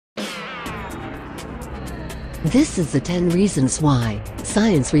This is the 10 reasons why.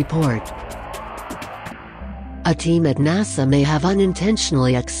 Science report. A team at NASA may have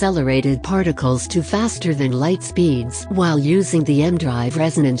unintentionally accelerated particles to faster than light speeds while using the EMDrive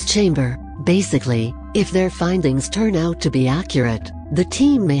resonance chamber. Basically, if their findings turn out to be accurate, the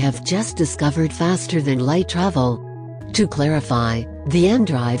team may have just discovered faster than light travel. To clarify, the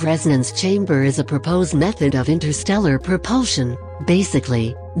EMDrive resonance chamber is a proposed method of interstellar propulsion.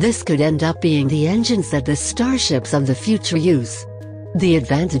 Basically, this could end up being the engines that the starships of the future use. The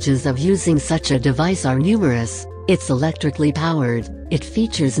advantages of using such a device are numerous. It's electrically powered, it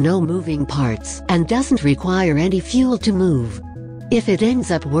features no moving parts, and doesn't require any fuel to move. If it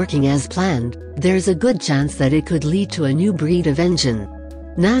ends up working as planned, there's a good chance that it could lead to a new breed of engine.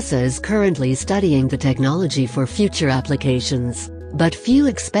 NASA is currently studying the technology for future applications, but few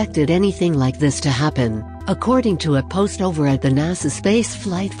expected anything like this to happen, according to a post over at the NASA Space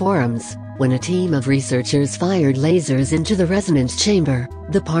Flight Forums. When a team of researchers fired lasers into the resonance chamber,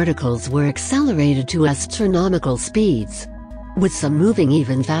 the particles were accelerated to astronomical speeds, with some moving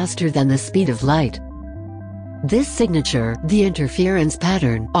even faster than the speed of light. This signature, the interference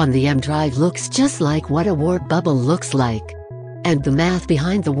pattern, on the EMDrive looks just like what a warp bubble looks like. And the math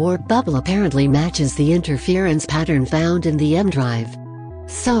behind the warp bubble apparently matches the interference pattern found in the EMDrive.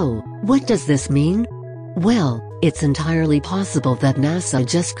 So, what does this mean? Well, it's entirely possible that NASA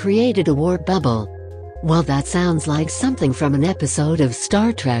just created a warp bubble. While that sounds like something from an episode of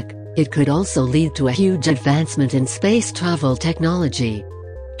Star Trek, it could also lead to a huge advancement in space travel technology.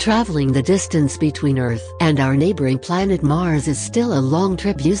 Traveling the distance between Earth and our neighboring planet Mars is still a long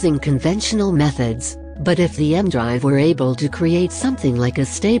trip using conventional methods. But if the EMDrive were able to create something like a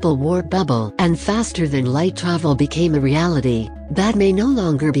stable warp bubble and faster than light travel became a reality, that may no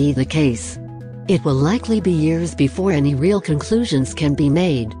longer be the case. It will likely be years before any real conclusions can be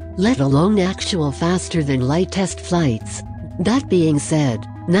made, let alone actual faster than light test flights. That being said,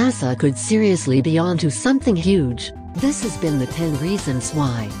 NASA could seriously be onto something huge. This has been the 10 reasons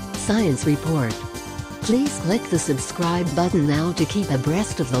why. Science report. Please click the subscribe button now to keep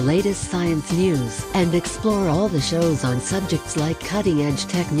abreast of the latest science news and explore all the shows on subjects like cutting-edge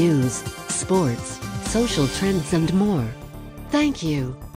tech news, sports, social trends and more. Thank you.